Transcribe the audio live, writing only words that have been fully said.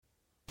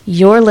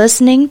You're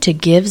listening to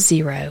Give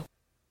Zero,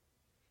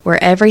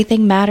 where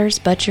everything matters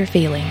but your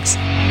feelings.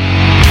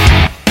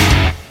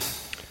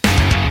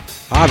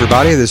 Hi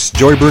everybody, this is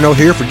Joey Bruno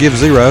here for Give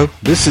Zero.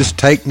 This is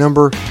take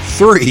number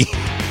 3.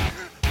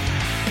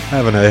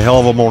 Having a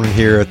hell of a morning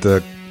here at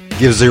the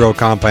Give Zero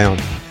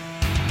compound.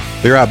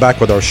 Be right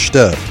back with our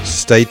stuff.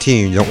 Stay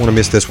tuned, you don't want to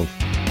miss this one.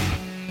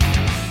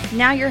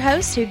 Now your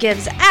host who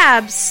gives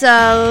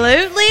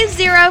absolutely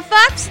zero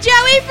fucks,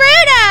 Joey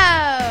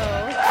Bruno!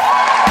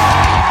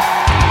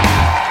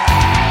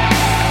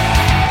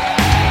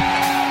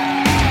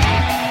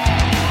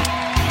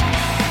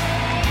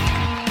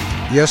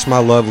 Yes,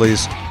 my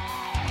lovelies,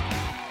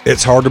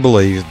 it's hard to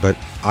believe, but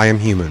I am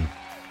human.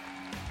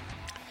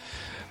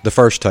 The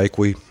first take,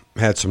 we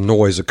had some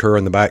noise occur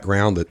in the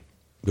background that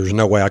there's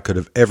no way I could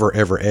have ever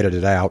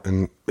edited out.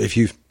 And if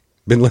you've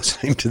been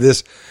listening to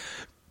this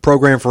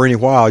program for any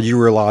while, you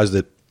realize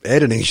that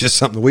editing is just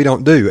something we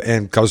don't do.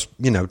 And because,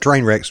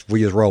 train wrecks,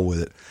 we just roll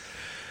with it.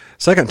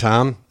 Second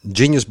time,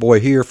 Genius Boy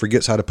here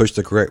forgets how to push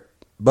the correct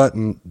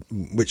button,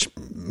 which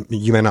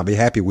you may not be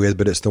happy with,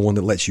 but it's the one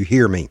that lets you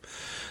hear me.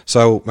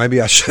 So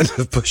maybe I shouldn't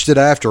have pushed it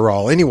after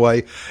all.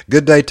 Anyway,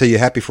 good day to you.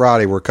 Happy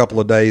Friday. We're a couple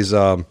of days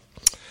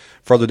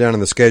further down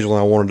in the schedule than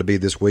I wanted to be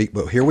this week,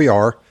 but here we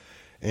are,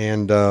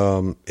 and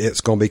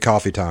it's going to be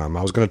coffee time.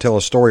 I was going to tell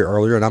a story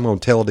earlier, and I'm going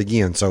to tell it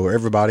again. So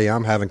everybody,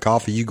 I'm having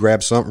coffee. You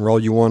grab something, roll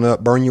you one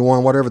up, burn you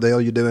one, whatever the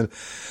hell you're doing.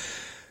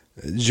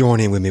 Join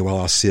in with me while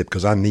I sip,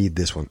 because I need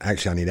this one.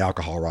 Actually, I need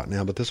alcohol right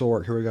now, but this will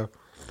work. Here we go.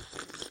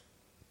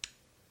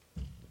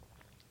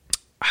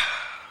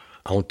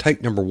 On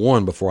take number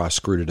 1, before I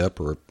screwed it up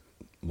or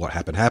what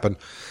happened,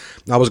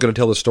 I was going to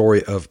tell the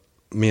story of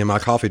me and my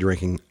coffee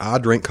drinking. I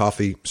drink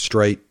coffee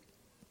straight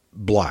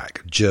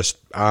black.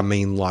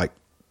 Like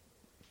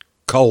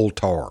coal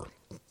tar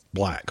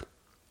black.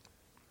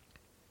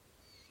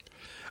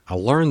 I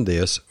learned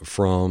this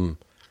from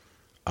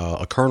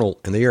a colonel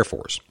in the Air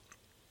Force.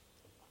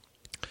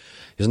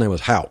 His name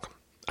was Houck.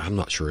 I'm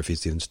not sure if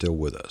he's even still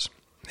with us.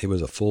 He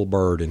was a full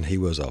bird and he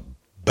was a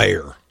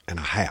bear and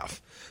a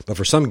half. But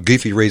for some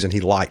goofy reason, he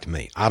liked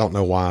me. I don't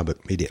know why, but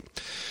he did.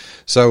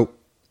 So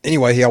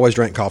anyway, he always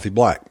drank coffee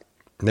black.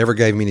 Never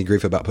gave me any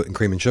grief about putting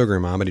cream and sugar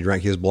in mine, but he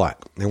drank his black.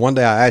 And one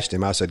day I asked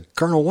him, I said,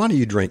 Colonel, why do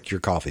you drink your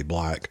coffee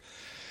black?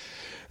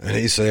 And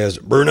he says,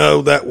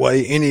 Bruno, that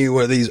way any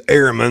of these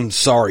airmen,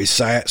 sorry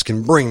sats,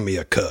 can bring me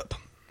a cup.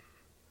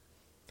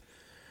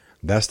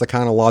 That's the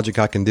kind of logic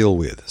I can deal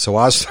with. So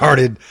I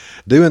started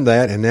doing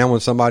that, and now when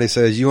somebody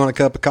says, you want a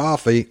cup of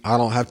coffee, I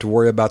don't have to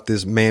worry about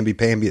this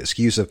mamby-pamby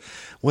excuse of,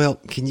 well,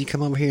 can you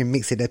come over here and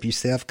mix it up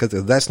yourself?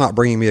 Because that's not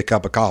bringing me a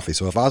cup of coffee.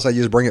 So if I say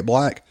just bring it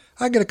black,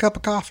 I get a cup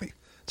of coffee.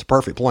 It's a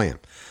perfect plan.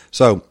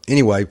 So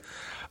anyway,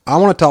 I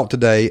want to talk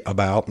today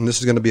about, and this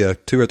is going to be a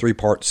 2 or 3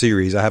 part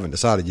series. I haven't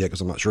decided yet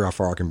because I'm not sure how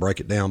far I can break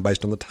it down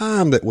based on the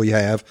time that we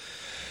have.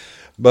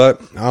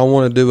 But I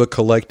want to do a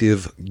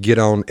collective get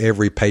on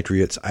every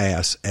patriot's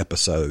ass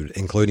episode,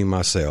 including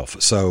myself.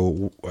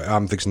 So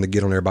I'm fixing to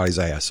get on everybody's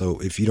ass. So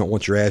if you don't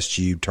want your ass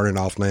chewed, turn it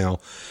off now.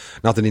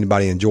 Not that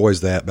anybody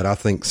enjoys that, but I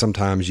think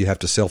sometimes you have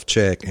to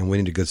self-check, and we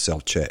need a good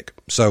self-check.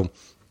 So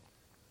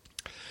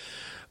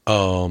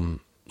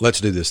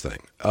let's do this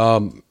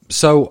thing.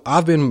 So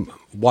I've been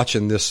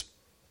watching this,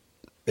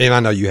 and I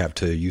know you have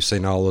too. You've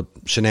seen all the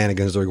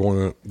shenanigans that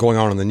are going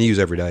on in the news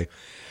every day.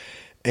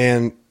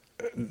 And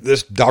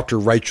this Dr.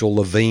 Rachel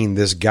Levine,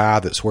 this guy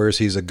that swears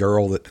he's a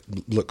girl that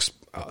looks,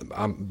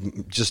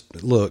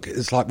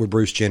 it's like with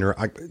Bruce Jenner.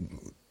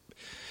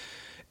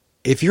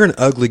 If you're an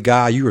ugly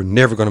guy, you are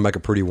never going to make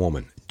a pretty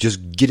woman.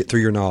 Just get it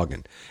through your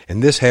noggin.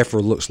 And this heifer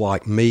looks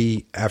like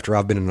me after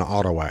I've been in an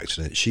auto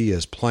accident. She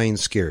is plain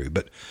scary.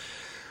 But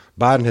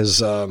Biden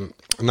has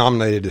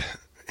nominated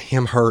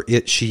him, her,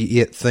 it, she,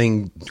 it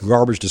thing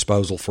garbage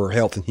disposal for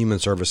Health and Human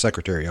Service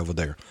Secretary over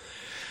there.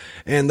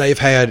 And they've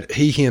had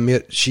he, him,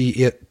 it, she,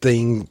 it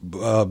thing,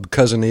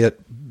 cousin it,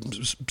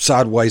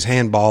 sideways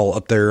handball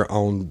up there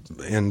on,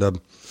 and,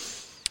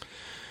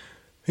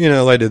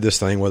 they did this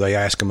thing where they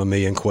ask them a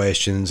million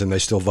questions and they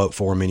still vote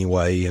for them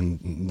anyway.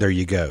 And there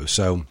you go.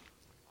 So,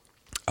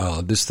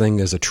 this thing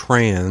is a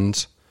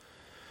trans,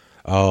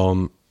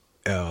 I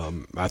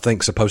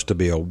think supposed to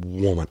be a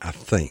woman, I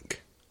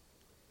think,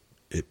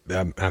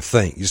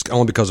 just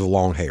only because of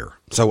long hair.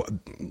 So,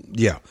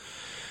 yeah.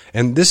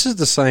 And this is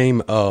the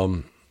same,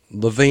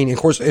 Levine, of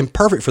course, and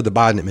perfect for the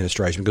Biden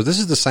administration, because this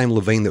is the same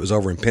Levine that was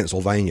over in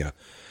Pennsylvania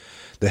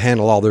that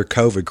handled all their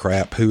COVID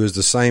crap, who is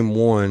the same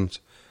one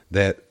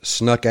that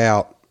snuck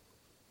out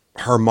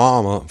her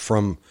mama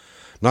from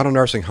not a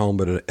nursing home,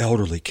 but an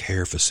elderly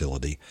care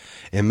facility,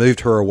 and moved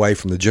her away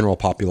from the general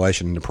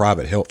population into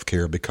private health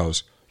care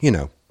because,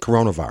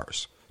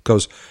 coronavirus.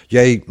 Because,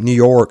 yay, New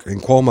York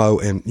and Cuomo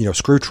and,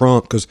 screw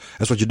Trump, because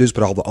that's what you do is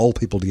put all the old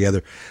people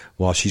together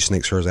while she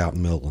sneaks hers out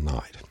in the middle of the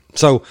night.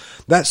 So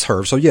that's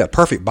her. So yeah,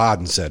 perfect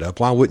Biden setup.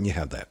 Why wouldn't you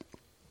have that?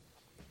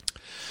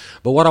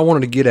 But what I wanted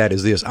to get at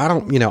is this. I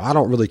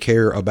don't really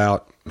care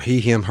about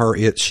he, him, her,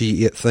 it,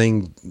 she, it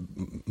thing,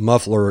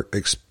 muffler,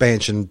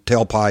 expansion,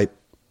 tailpipe,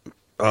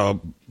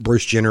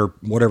 Bruce Jenner,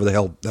 whatever the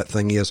hell that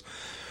thing is.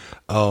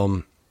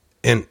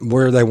 And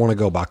where they want to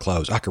go buy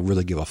clothes, I could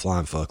really give a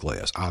flying fuck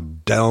less. I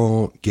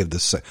don't give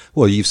the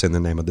well, you've seen the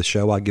name of the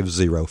show. I give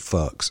 0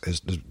 fucks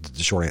is the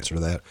short answer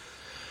to that.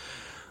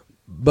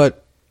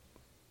 But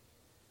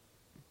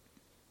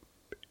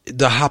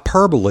the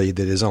hyperbole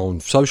that is on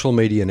social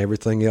media and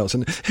everything else,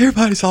 and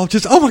everybody's all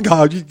just, oh my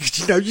God,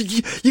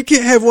 you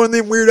can't have one of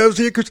them weirdos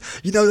here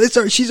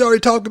because, she's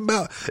already talking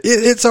about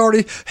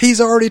it.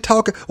 He's already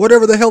talking,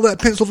 whatever the hell that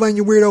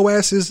Pennsylvania weirdo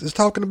ass is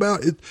talking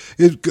about,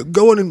 is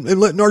going and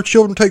letting our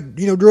children take,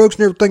 drugs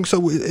and everything.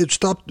 So it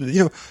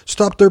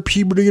stop their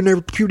puberty and their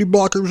puberty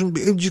blockers. And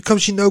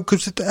because,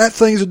 because that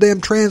thing's a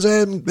damn Trans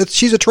Am.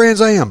 She's a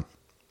Trans Am.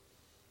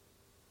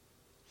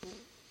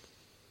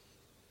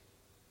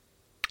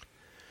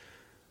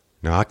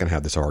 Now, I can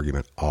have this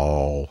argument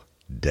all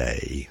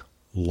day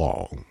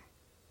long.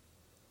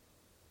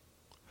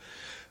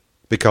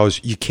 Because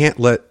you can't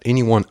let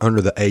anyone under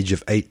the age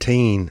of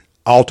 18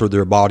 alter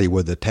their body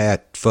with a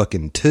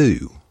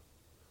tat-fucking-2.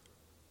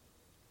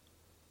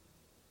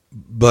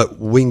 But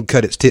we can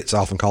cut its tits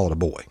off and call it a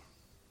boy.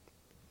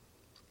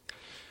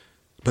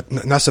 But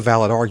that's a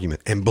valid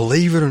argument. And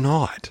believe it or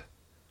not,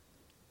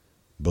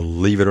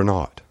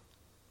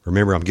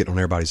 remember, I'm getting on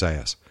everybody's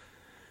ass.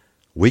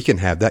 We can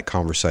have that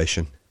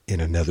conversation in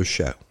another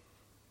show.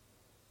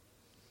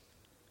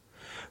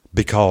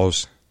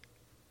 Because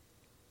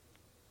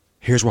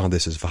here's why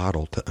this is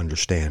vital to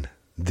understand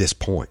this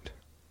point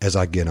as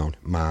I get on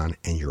mine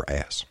and your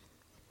ass.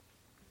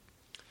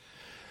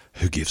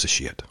 Who gives a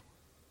shit?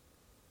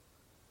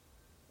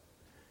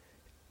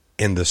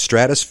 In the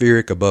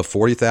stratospheric above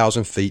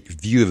 40,000 feet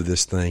view of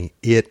this thing,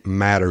 it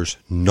matters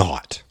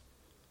not.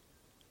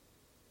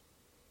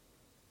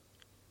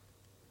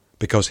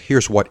 Because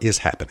here's what is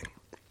happening.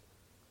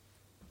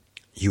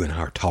 You and I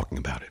are talking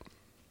about it.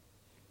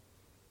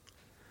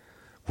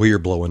 We are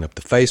blowing up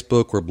the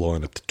Facebook. We're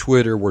blowing up the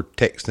Twitter. We're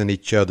texting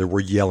each other.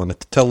 We're yelling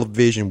at the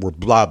television. We're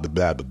blah, blah,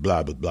 blah, blah,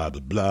 blah, blah, blah,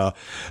 blah, blah.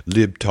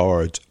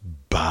 Libtards,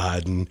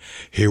 Biden.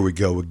 Here we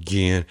go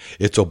again.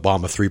 It's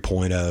Obama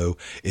 3.0.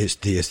 It's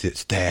this,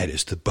 it's that.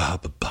 It's the blah,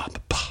 blah, blah,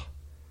 blah, blah.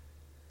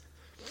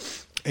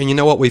 And you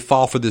know what? We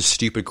fall for this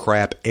stupid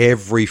crap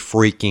every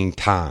freaking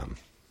time.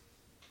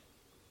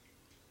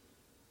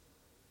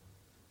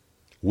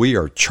 We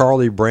are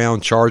Charlie Brown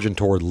charging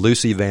toward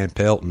Lucy Van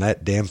Pelt and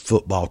that damn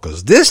football.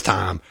 Because this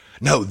time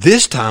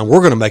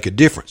we're going to make a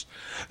difference.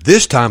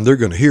 This time they're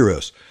going to hear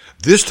us.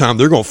 This time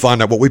they're going to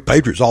find out what we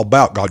Patriots all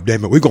about. God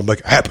damn it, we're going to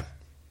make it happen.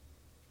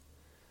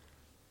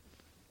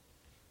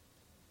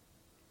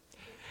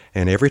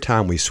 And every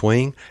time we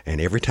swing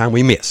and every time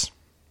we miss.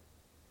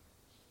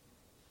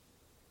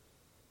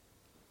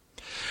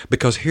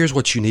 Because here's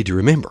what you need to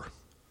remember.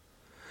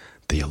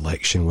 The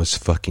election was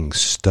fucking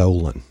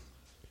stolen.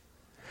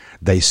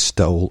 They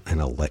stole an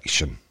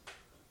election.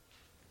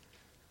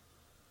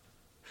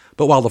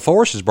 But while the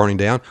forest is burning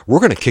down, we're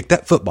going to kick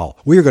that football.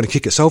 We are going to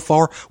kick it so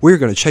far, we are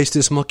going to chase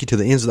this monkey to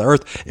the ends of the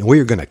earth, and we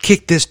are going to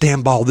kick this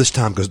damn ball this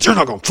time because they're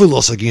not going to fool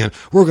us again.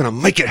 We're going to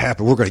make it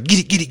happen. We're going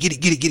to get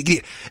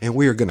it, and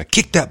we are going to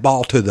kick that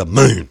ball to the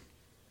moon.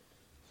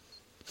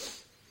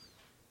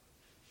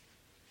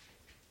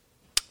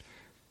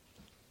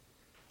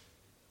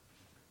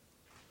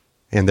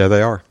 And there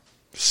they are.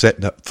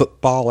 Setting up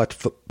football after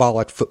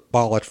football after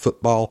football after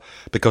football.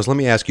 Because let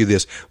me ask you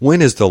this.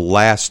 When is the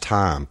last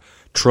time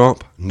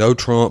Trump, no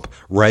Trump,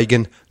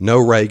 Reagan, no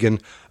Reagan,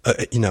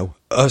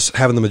 us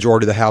having the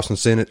majority of the House and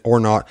Senate or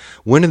not,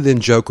 when are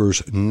then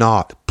jokers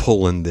not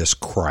pulling this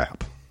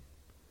crap?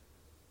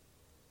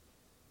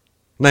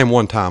 Name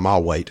one time,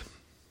 I'll wait.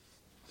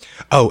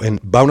 Oh, and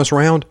bonus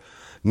round,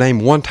 name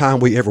one time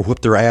we ever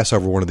whipped their ass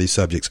over one of these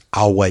subjects.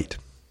 I'll wait.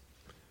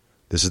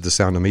 This is the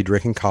sound of me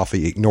drinking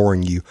coffee,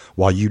 ignoring you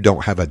while you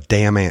don't have a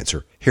damn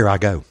answer. Here I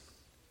go.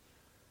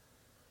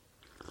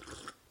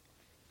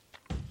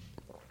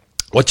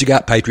 What you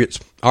got,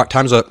 Patriots? All right,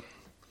 time's up.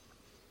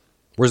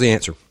 Where's the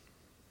answer?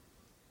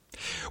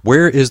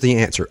 Where is the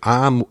answer?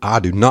 I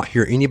do not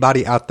hear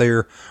anybody out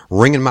there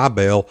ringing my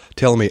bell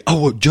telling me, oh,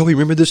 well, Joey,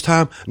 remember this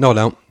time? No, I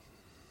don't.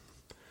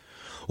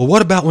 Well,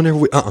 what about whenever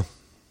we...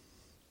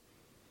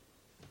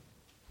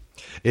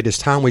 It is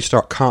time we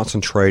start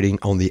concentrating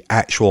on the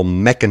actual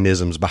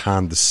mechanisms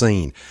behind the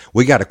scene.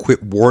 We got to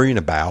quit worrying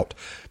about...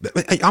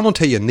 I'm going to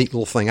tell you a neat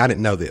little thing. I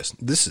didn't know this.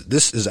 This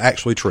is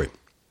actually true.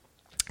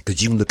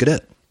 Because you can look it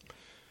up.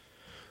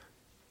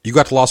 You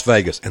got to Las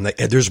Vegas, and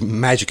there's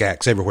magic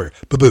acts everywhere.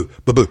 Ba-boo,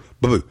 ba-boo,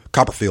 ba-boo.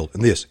 Copperfield,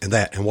 and this, and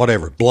that, and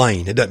whatever.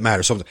 Blaine, it doesn't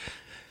matter. Something.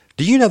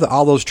 Do you know that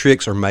all those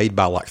tricks are made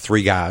by like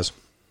 3 guys?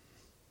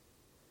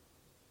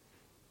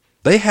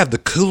 They have the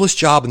coolest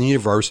job in the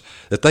universe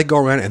that they go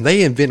around and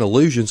they invent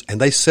illusions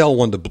and they sell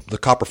one to the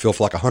Copperfield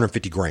for like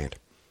 $150,000.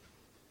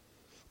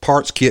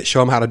 Parts, kit, show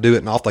them how to do it,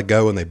 and off they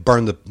go, and they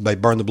burn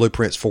the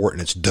blueprints for it,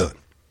 and it's done.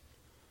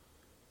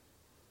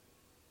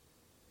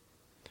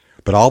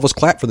 But all of us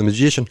clap for the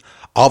magician.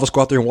 All of us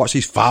go out there and watch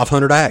these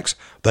 500 acts.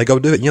 They go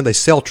do it. They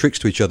sell tricks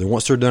to each other.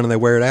 Once they're done and they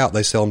wear it out,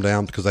 they sell them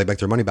down because they make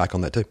their money back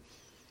on that too.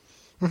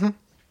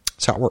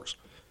 That's how it works.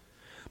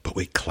 But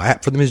we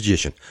clap for the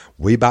magician.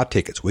 We buy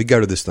tickets. We go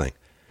to this thing.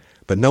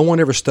 but no one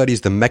ever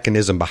studies the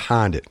mechanism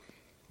behind it,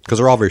 because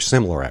they're all very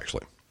similar,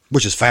 actually,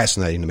 which is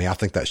fascinating to me. I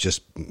think that's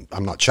just,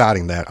 I'm not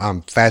chiding that.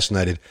 I'm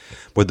fascinated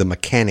with the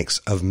mechanics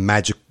of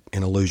magic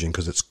and illusion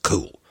because it's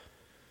cool.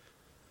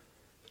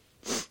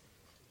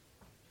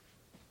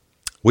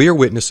 We are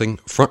witnessing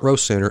front row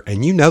center,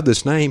 and you know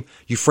this name,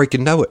 you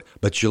freaking know it,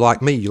 but you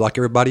like me, you like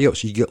everybody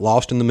else, you get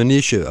lost in the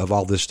minutia of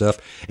all this stuff,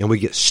 and we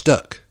get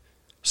stuck.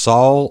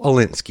 Saul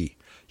Alinsky,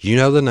 you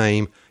know the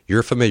name,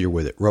 you're familiar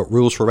with it, wrote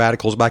Rules for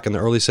Radicals back in the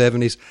early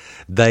 70s.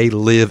 They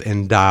live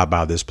and die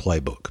by this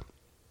playbook.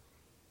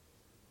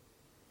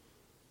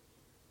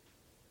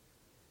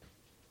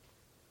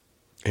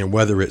 And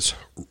whether it's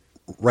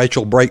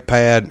Rachel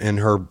Breakpad and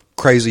her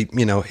crazy,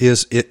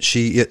 his, it,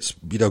 she, it's,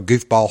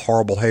 goofball,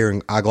 horrible hair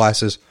and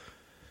eyeglasses,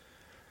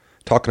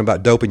 talking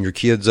about doping your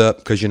kids up,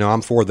 because,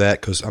 I'm for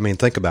that, because,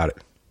 think about it.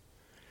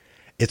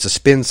 It's a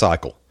spin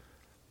cycle.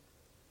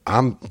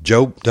 I'm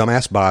Joe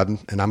Dumbass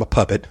Biden, and I'm a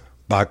puppet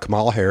by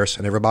Kamala Harris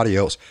and everybody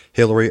else,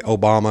 Hillary,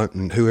 Obama,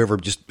 and whoever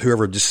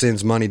just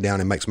sends money down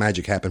and makes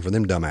magic happen for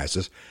them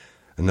dumbasses.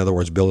 In other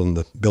words, building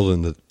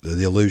the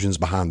illusions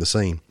behind the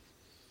scene.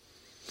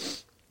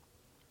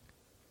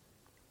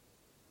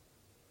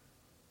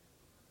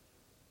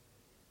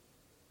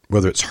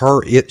 Whether it's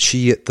her, it,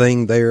 she, it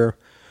thing there,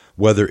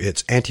 whether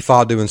it's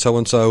Antifa doing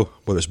so-and-so,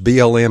 whether it's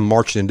BLM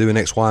marching and doing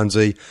X, Y, and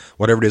Z,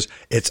 whatever it is,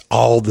 it's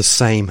all the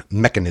same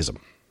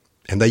mechanism.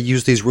 And they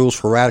use these rules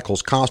for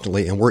radicals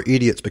constantly, and we're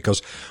idiots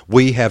because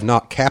we have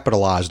not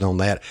capitalized on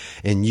that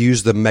and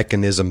used the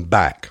mechanism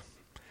back.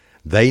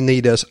 They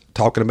need us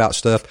talking about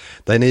stuff.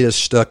 They need us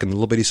stuck in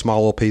little bitty small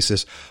little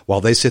pieces while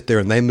they sit there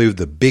and they move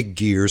the big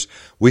gears.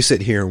 We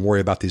sit here and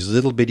worry about these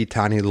little bitty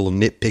tiny little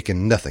nitpicking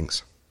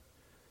nothings.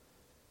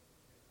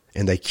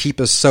 And they keep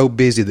us so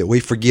busy that we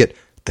forget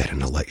that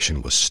an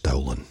election was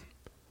stolen.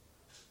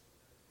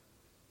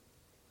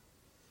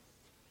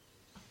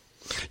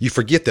 You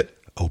forget that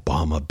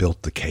Obama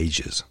built the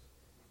cages.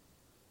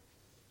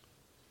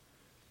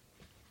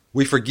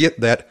 We forget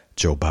that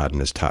Joe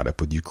Biden is tied up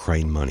with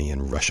Ukraine money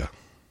and Russia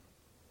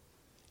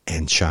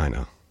and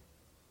China.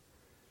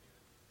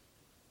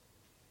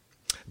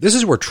 This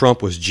is where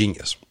Trump was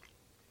genius.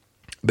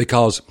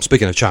 Because,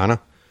 speaking of China,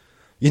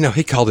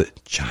 he called it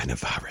China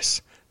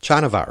virus.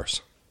 China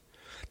virus.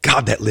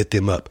 God, that lit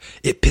them up.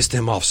 It pissed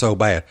them off so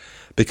bad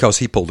because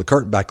he pulled the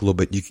curtain back a little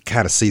bit. You could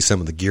kind of see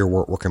some of the gear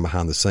work working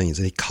behind the scenes,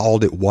 and he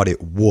called it what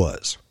it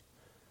was.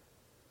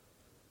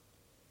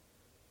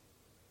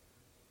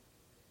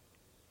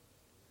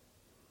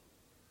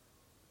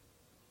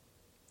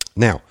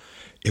 Now,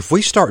 if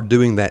we start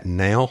doing that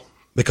now,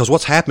 because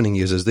what's happening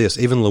is this,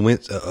 even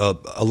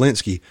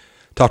Alinsky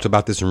talked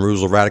about this in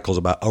Rules of Radicals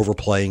about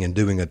overplaying and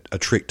doing a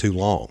trick too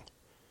long.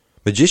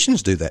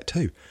 Magicians do that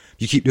too.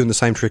 You keep doing the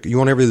same trick. You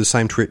won't ever do the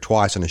same trick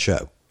twice in a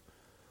show.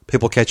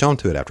 People catch on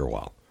to it after a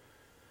while.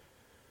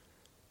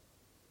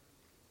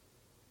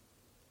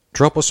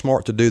 Trump was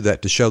smart to do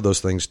that, to show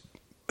those things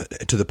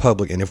to the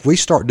public. And if we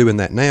start doing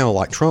that now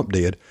like Trump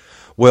did,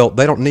 well,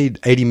 they don't need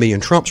 80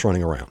 million Trumps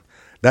running around.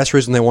 That's the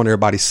reason they want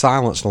everybody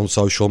silenced on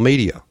social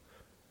media.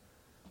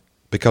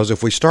 Because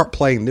if we start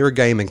playing their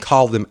game and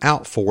call them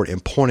out for it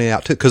and point it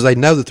out to, because they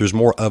know that there's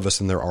more of us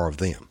than there are of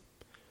them.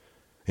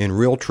 In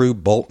real, true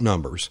bulk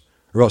numbers,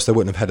 or else they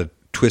wouldn't have had to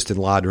twist and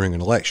lie during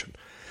an election.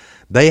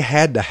 They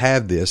had to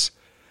have this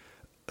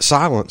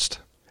silenced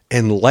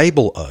and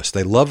label us.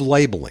 They love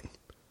labeling.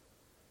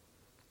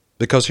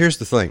 Because here's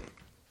the thing,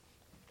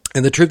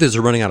 and the truth is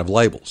they're running out of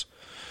labels,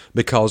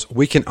 because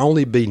we can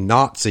only be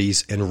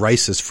Nazis and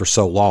racists for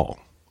so long.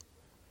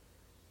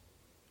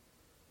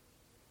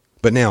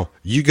 But now,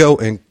 you go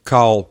and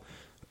call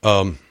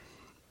Mr.,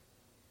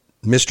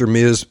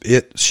 Ms.,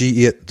 it,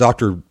 she, it,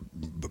 Dr.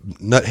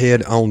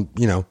 Nuthead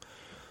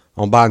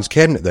on Biden's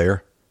cabinet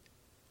there,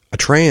 a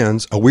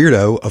trans, a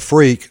weirdo, a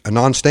freak, a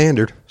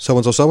non-standard,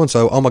 so-and-so,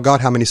 so-and-so. Oh my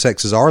God, how many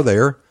sexes are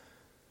there?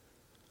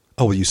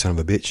 Oh, well, you son of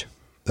a bitch.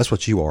 That's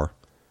what you are.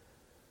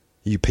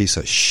 You piece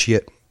of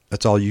shit.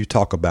 That's all you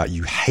talk about,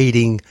 you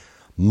hating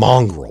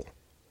mongrel.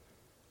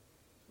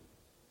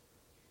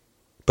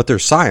 But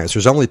there's science.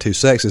 There's only two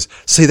sexes.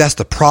 See, that's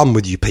the problem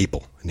with you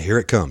people. And here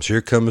it comes.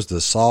 Here comes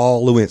the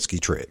Saul Alinsky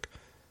trick.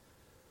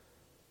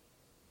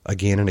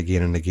 Again and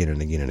again and again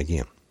and again and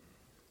again.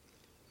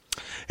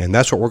 And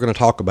that's what we're going to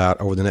talk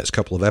about over the next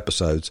couple of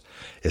episodes,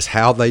 is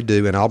how they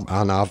do. And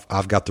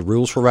I've got the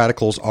Rules for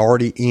Radicals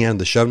already in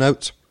the show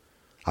notes.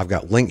 I've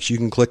got links you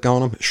can click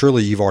on them.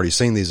 Surely you've already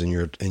seen these in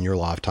your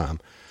lifetime.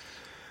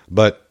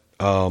 But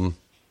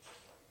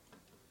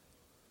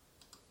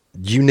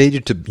you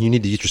need to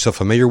get yourself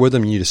familiar with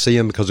them. You need to see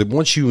them, because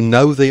once you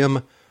know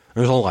them,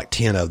 there's only like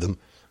 10 of them.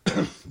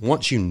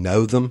 Once you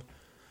know them,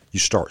 you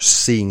start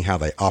seeing how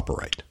they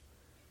operate.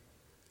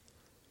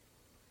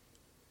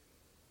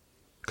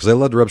 Because they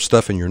love to rub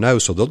stuff in your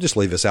nose, so they'll just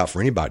leave this out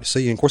for anybody to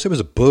see. And of course, it was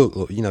a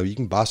book. You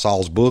can buy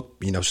Saul's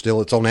book. Still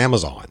it's on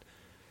Amazon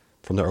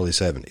from the early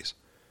 70s.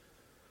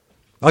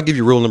 I'll give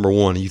you rule number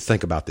 1, and you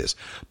think about this.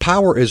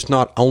 Power is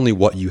not only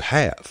what you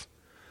have,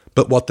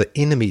 but what the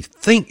enemy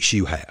thinks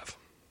you have.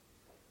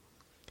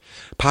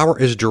 Power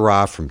is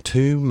derived from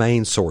two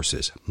main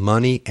sources,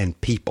 money and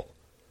people.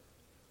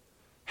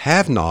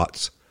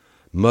 Have-nots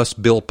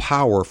must build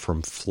power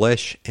from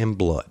flesh and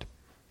blood.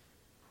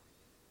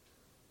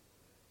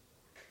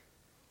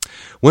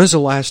 When's the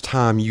last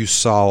time you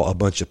saw a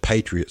bunch of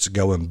patriots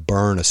go and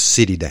burn a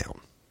city down?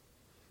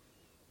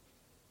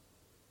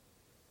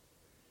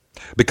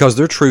 Because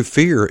their true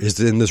fear is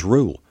in this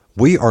rule.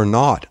 We are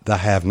not the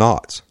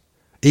have-nots.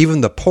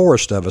 Even the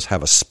poorest of us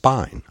have a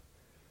spine.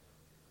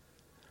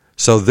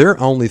 So their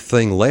only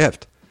thing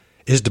left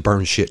is to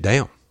burn shit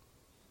down.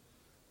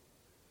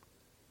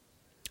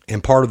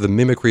 And part of the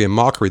mimicry and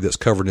mockery that's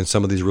covered in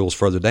some of these rules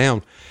further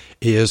down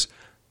is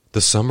the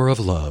summer of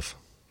love.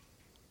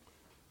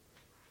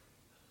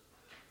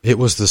 It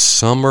was the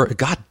summer.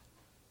 God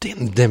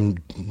damn, them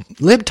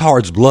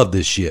libtards love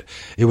this shit.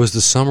 It was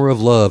the summer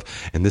of love,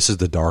 and this is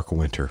the dark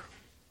winter.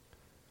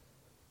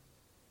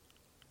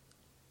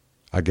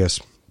 I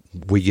guess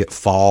we get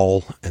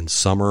fall and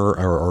summer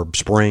or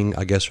spring,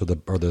 I guess,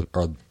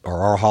 or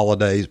our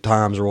holiday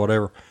times or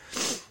whatever.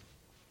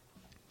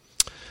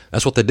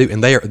 That's what they do,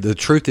 and the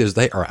truth is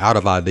they are out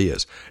of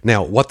ideas.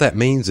 Now, what that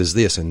means is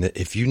this, and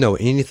if you know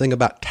anything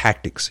about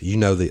tactics, you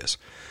know this: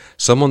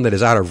 someone that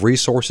is out of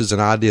resources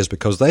and ideas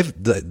because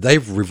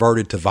they've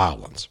reverted to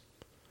violence.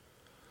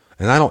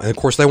 And of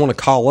course, they want to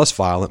call us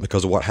violent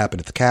because of what happened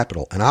at the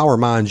Capitol. And I'll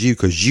remind you,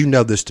 because you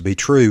know this to be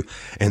true,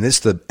 and it's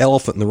the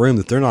elephant in the room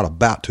that they're not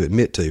about to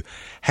admit to.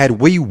 Had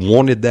we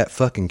wanted that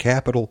fucking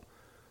Capitol,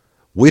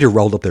 we'd have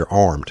rolled up there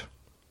armed.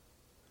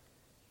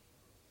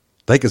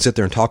 They can sit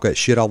there and talk that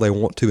shit all they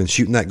want to and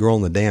shooting that girl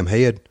in the damn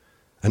head,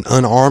 an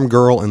unarmed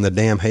girl in the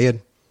damn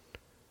head,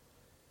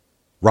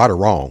 right or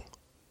wrong.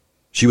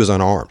 She was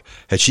unarmed.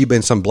 Had she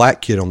been some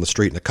black kid on the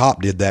street and a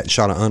cop did that and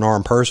shot an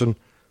unarmed person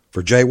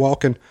for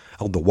jaywalking,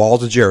 the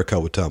walls of Jericho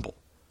would tumble.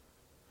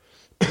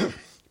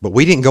 But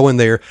we didn't go in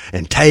there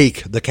and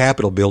take the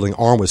Capitol building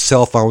armed with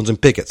cell phones and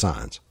picket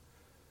signs.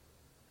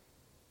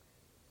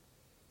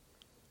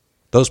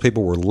 Those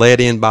people were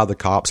led in by the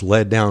cops,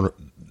 led down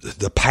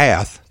the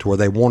path to where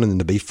they wanted them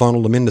to be,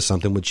 funneled them into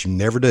something, which you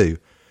never do.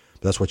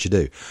 But that's what you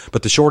do.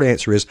 But the short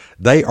answer is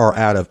they are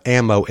out of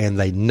ammo and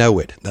they know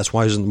it. That's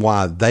why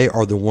they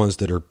are the ones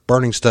that are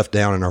burning stuff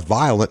down and are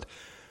violent,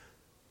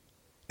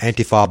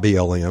 Antifa,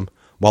 BLM,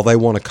 while they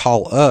want to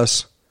call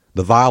us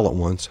the violent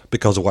ones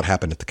because of what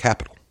happened at the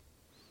Capitol.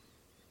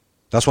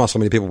 That's why so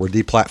many people were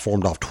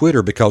deplatformed off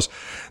Twitter, because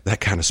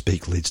that kind of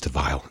speak leads to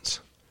violence.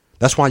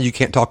 That's why you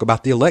can't talk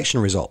about the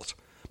election results,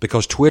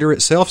 because Twitter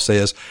itself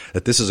says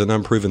that this is an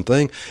unproven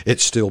thing.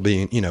 It's still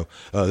being,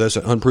 there's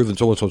an unproven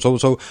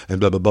so-and-so, and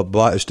blah, blah, blah,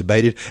 blah. It's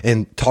debated,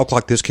 and talk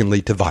like this can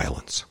lead to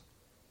violence.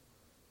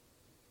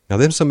 Now,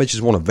 them some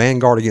bitches want to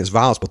vanguard against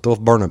violence, but they'll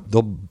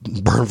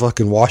burn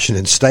fucking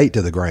Washington State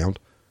to the ground.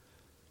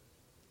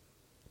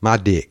 My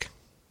dick.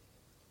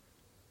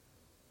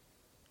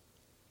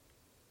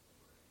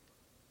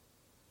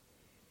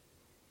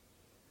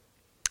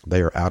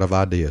 They are out of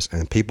ideas.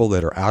 And people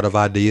that are out of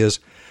ideas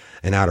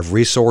and out of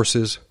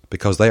resources,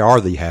 because they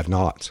are the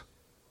have-nots,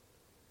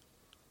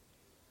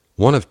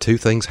 one of two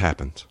things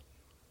happens.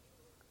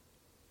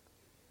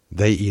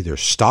 They either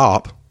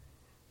stop,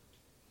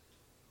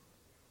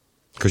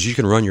 because you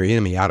can run your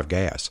enemy out of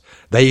gas.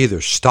 They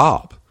either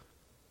stop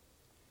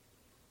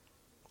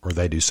or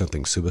they do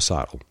something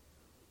suicidal.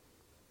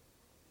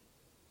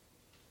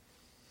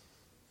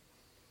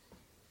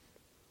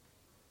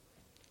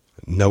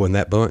 Knowing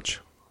that bunch,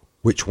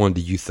 which one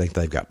do you think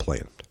they've got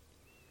planned?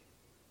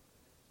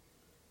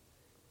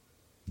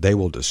 They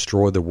will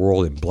destroy the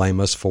world and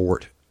blame us for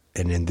it.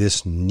 And in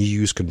this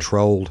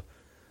news-controlled,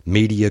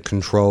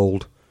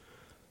 media-controlled,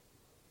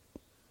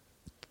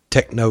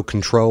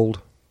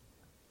 techno-controlled,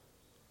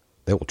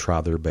 they will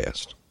try their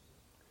best.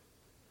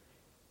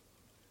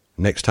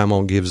 Next time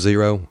on Give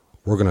Zero,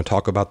 we're going to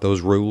talk about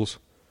those rules.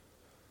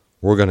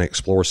 We're going to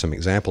explore some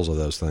examples of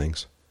those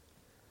things.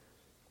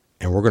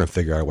 And we're going to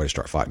figure out a way to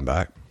start fighting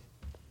back.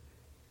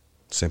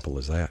 Simple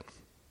as that.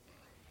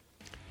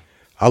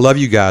 I love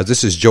you guys.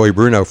 This is Joey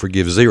Bruno for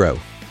Give Zero.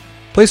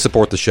 Please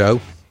support the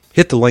show.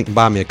 Hit the link and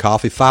buy me a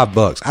coffee.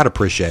 $5. I'd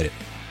appreciate it.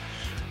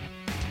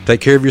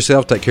 Take care of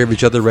yourself. Take care of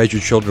each other. Raise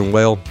your children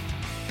well.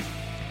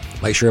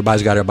 Make sure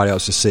everybody's got everybody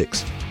else's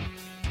six.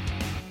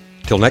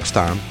 Till next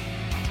time,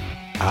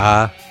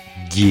 I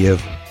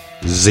give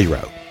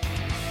zero.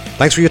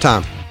 Thanks for your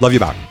time. Love you.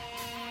 Bye.